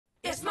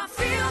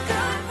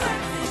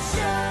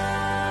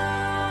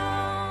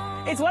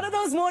It's one of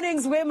those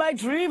mornings where my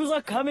dreams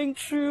are coming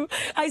true.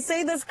 I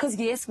say this because,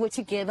 yes, we're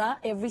together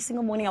every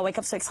single morning. I wake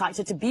up so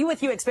excited to be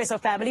with you, Expresso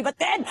family. But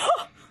then,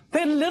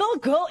 the little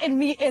girl in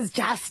me is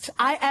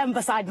I am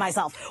beside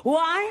myself.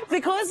 Why?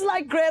 Because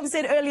like Graham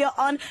said earlier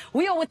on,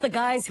 we are with the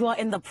guys who are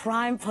in the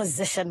prime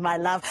position, my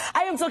love.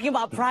 I am talking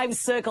about Prime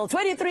Circle.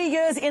 23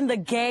 years in the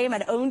game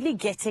and only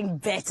getting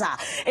better.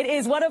 It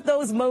is one of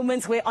those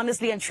moments where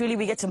honestly and truly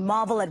we get to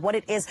marvel at what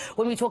it is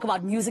when we talk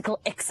about musical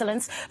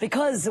excellence,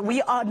 because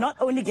we are not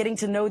only getting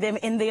to know them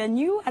in their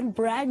new and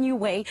brand new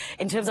way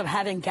in terms of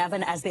having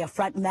Gavin as their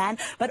front man,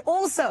 but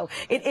also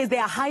it is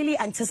their highly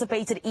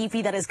anticipated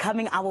EP that is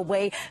coming our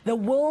way. The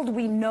World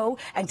We Know,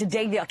 and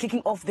today they are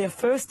kicking off their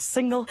first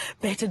single,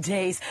 Better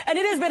Days. And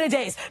it is Better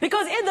Days,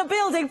 because in the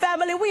building,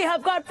 family, we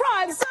have got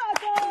Prime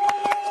Circle!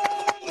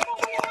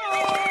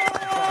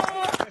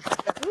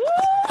 Woo,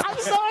 I'm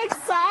so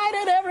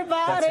excited,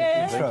 everybody!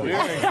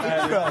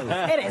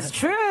 It is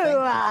true.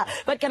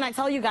 But can I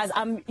tell you guys,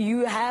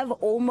 you have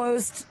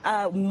almost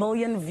 1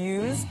 million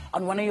views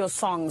on one of your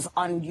songs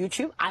on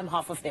YouTube. I'm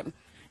half of them.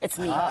 It's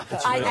me.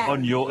 It's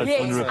on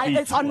repeat.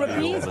 It's on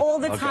repeat all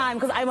the time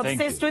because I'm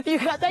obsessed with you.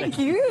 Thank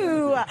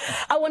you.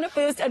 I want to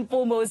first and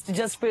foremost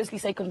just firstly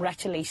say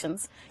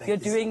congratulations. You're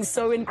doing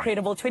so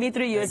incredible.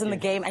 23 years in the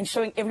game and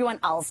showing everyone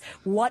else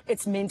what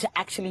it's meant to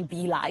actually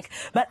be like.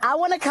 But I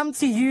want to come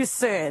to you,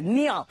 sir.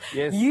 Neil,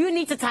 yes. You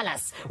need to tell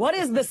us what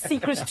is the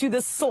secret to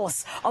the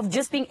source of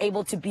just being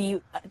able to be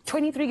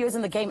 23 years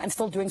in the game and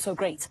still doing so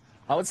great?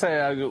 I would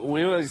say,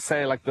 we always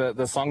say like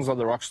the songs are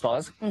the rock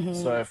stars.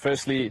 So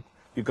firstly,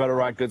 you've got to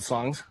write good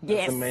songs.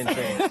 Yes. That's the main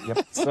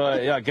thing. So,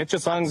 yeah, get your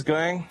songs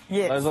going.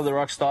 Yes. Those are the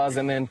rock stars.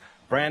 And then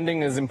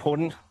branding is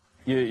important.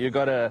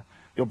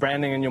 Your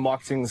branding and your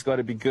marketing's got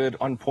to be good,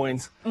 on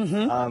point.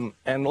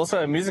 And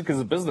also, music is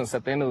a business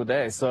at the end of the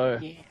day. So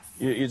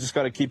you just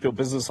got to keep your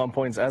business on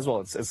point as well.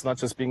 It's not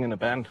just being in a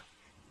band.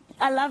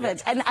 I love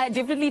it. And I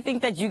definitely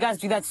think that you guys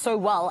do that so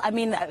well. I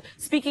mean,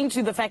 speaking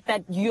to the fact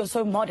that you're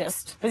so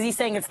modest, because he's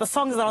saying it's the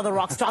songs that are the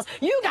rock stars.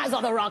 You guys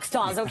are the rock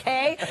stars,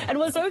 okay? And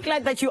we're so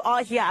glad that you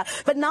are here.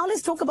 But now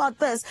let's talk about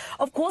this.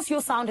 Of course,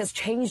 your sound has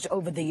changed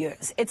over the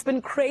years. It's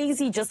been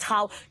crazy just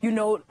how, you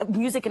know,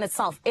 music in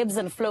itself ebbs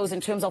and flows in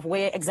terms of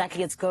where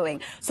exactly it's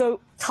going. So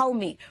tell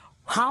me,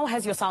 how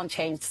has your sound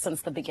changed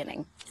since the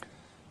beginning?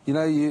 You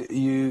know,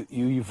 you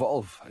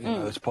evolve. You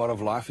know, it's part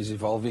of life, is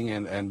evolving,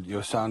 and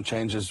your sound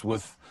changes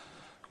with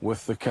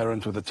the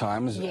current, with the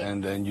times,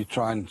 and you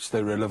try and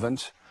stay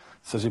relevant.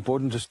 So it's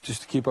important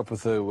just to keep up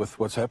with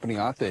what's happening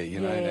out there,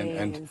 you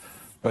know,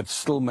 but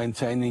still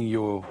maintaining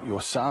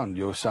your sound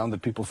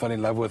that people fell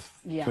in love with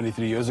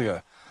 23 years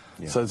ago.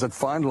 So it's that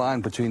fine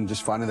line between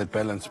just finding that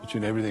balance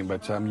between everything,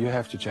 but you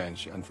have to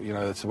change, and you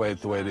know that's the way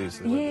it is,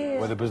 the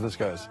way the business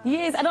goes.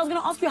 Yes, and I was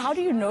going to ask you, how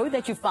do you know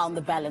that you found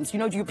the balance? You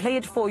know, do you play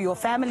it for your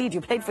family? Do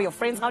you play it for your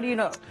friends? How do you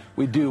know?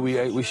 We do.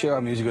 We share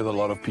our music with a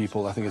lot of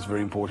people. I think it's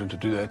very important to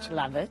do that.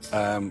 Love it.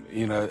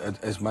 You know,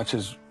 as much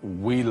as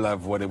we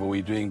love whatever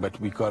we're doing, but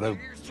we gotta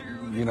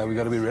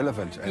be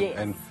relevant,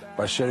 and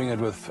by sharing it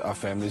with our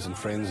families and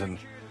friends, and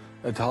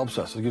it helps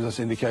us. It gives us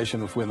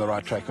indication if we're on the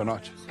right track or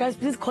not. Guys,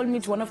 please call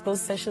me to one of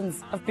those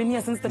sessions. I've been here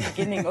since the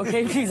beginning,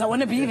 okay? Please, I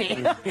want to be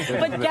there.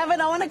 But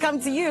Gavin, I want to come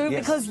to you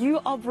because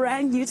you are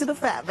brand new to the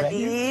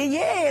family.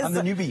 Yes. I'm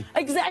the newbie.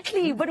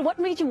 Exactly. But what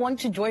made you want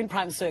to join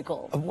Prime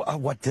Circle?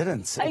 What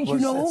didn't?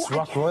 It's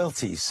rock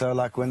royalty. So,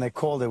 like, when they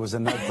called, it was a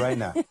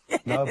no-brainer.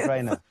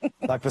 No-brainer.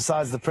 Like,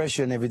 besides the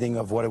pressure and everything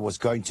of what it was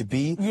going to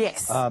be,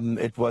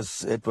 it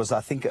was,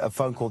 I think, a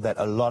phone call that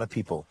a lot of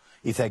people,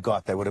 if they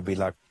would have been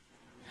like,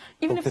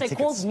 even if they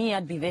called me,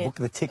 I'd be there. Book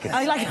the tickets.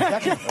 I like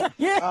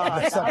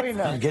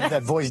get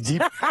that voice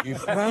deep.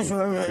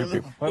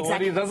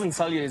 What he doesn't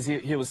tell you is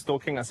he was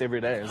stalking us every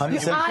day. I knew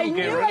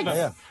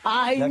it.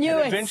 I knew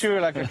it. Eventually, we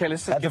were like, okay,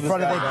 let's just at the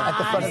front of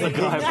the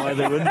guy by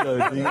the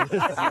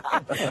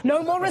window.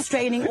 No more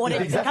restraining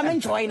orders. Come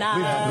and join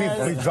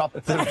us. We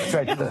dropped the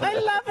restraining order. I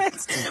love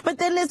it. But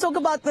then let's talk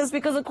about this,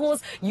 because of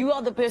course you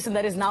are the person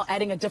that is now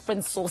adding a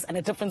different sauce and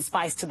a different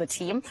spice to the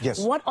team. Yes.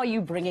 What are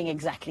you bringing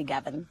exactly,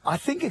 Gavin? I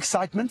think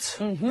excitement.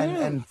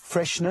 And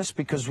freshness,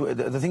 because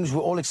the things we're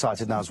all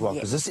excited now as well,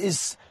 because this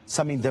is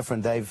something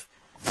different. They've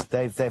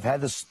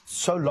had this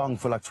so long,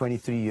 for like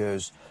 23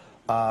 years,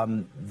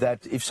 that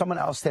if someone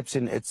else steps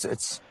in, it's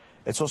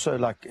also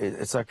like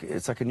it's like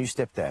a new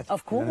stepdad.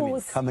 Of course, you know what I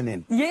mean? Coming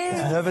in.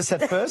 Yeah. He's nervous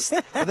at first,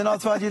 but then I'll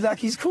find you like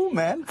he's cool,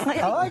 man.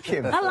 I like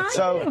him. I like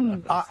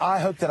him. I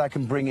hope that I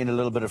can bring in a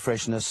little bit of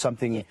freshness,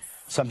 something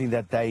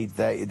that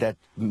that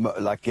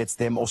like gets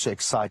them also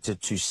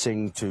excited to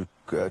sing, to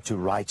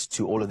write,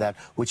 to all of that,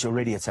 which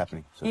already it's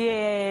happening. So.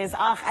 Yes,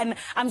 and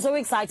I'm so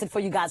excited for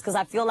you guys, because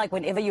I feel like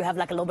whenever you have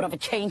like a little bit of a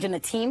change in the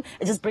team,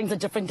 it just brings a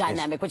different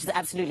dynamic, which is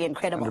absolutely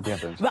incredible.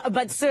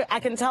 But sir, I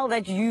can tell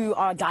that you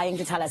are dying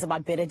to tell us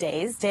about Better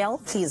Days. Dale,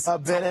 please.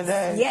 Better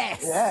Days.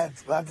 Yes. Yeah,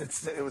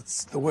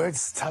 it's the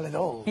words tell it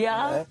all.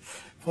 Yeah. You know?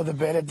 For the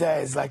Better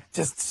Days, like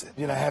just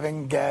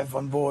having Gav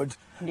on board,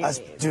 us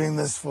doing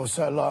this for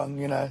so long,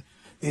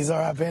 These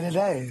are our better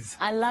days.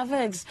 I love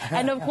it.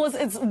 And of course,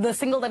 it's the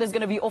single that is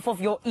going to be off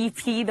of your EP,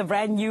 the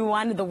brand new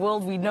one, The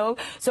World We Know.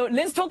 So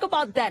let's talk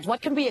about that.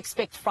 What can we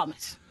expect from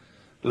it?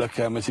 Look,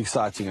 it's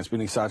exciting. It's been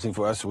exciting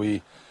for us.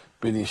 We've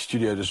been in the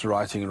studio just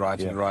writing.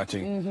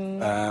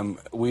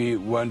 We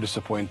won't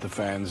disappoint the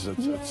fans.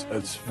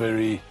 It's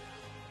very,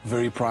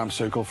 very prime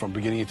circle from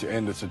beginning to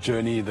end. It's a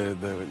journey,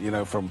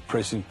 from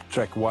pressing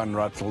track 1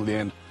 right till the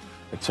end.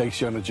 It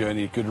takes you on a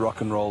journey, good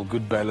rock and roll,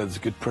 good ballads,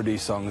 good pretty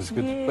songs,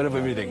 good bit of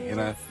everything,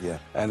 Yeah.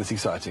 And it's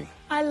exciting.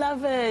 I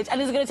love it.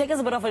 And is it going to take us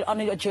a bit of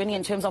on a journey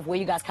in terms of where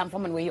you guys come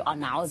from and where you are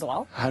now as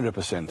well?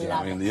 100%.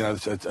 Love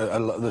it.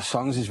 The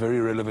songs is very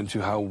relevant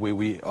to where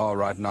we are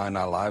right now in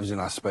our lives, in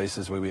our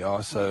spaces where we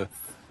are. So,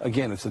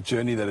 again, it's a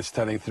journey that is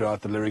telling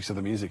throughout the lyrics of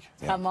the music.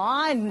 Yeah. Come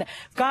on.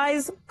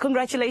 Guys,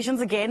 congratulations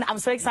again. I'm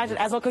so excited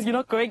as well because you're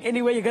not going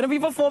anywhere. You're going to be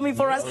performing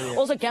for us.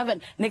 Also,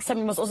 Gavin, next time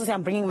you must also say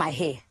I'm bringing my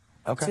hair.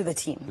 Okay. To the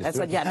team. Let's That's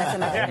what, do it. yeah, that's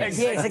another.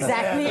 Yes,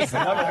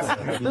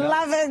 exactly.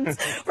 Love it.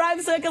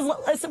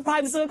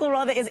 Prime Circle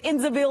rather is in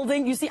the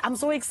building. You see, I'm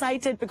so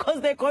excited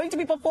because they're going to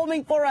be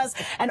performing for us.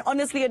 And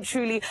honestly and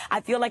truly,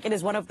 I feel like it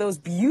is one of those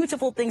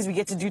beautiful things we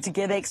get to do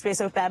together,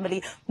 Expresso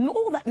family.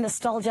 All that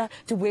nostalgia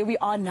to where we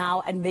are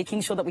now and making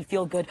sure that we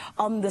feel good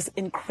on this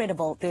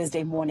incredible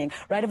Thursday morning.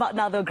 Right about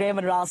now, though, Graham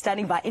and Raul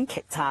standing by in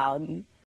Cape Town.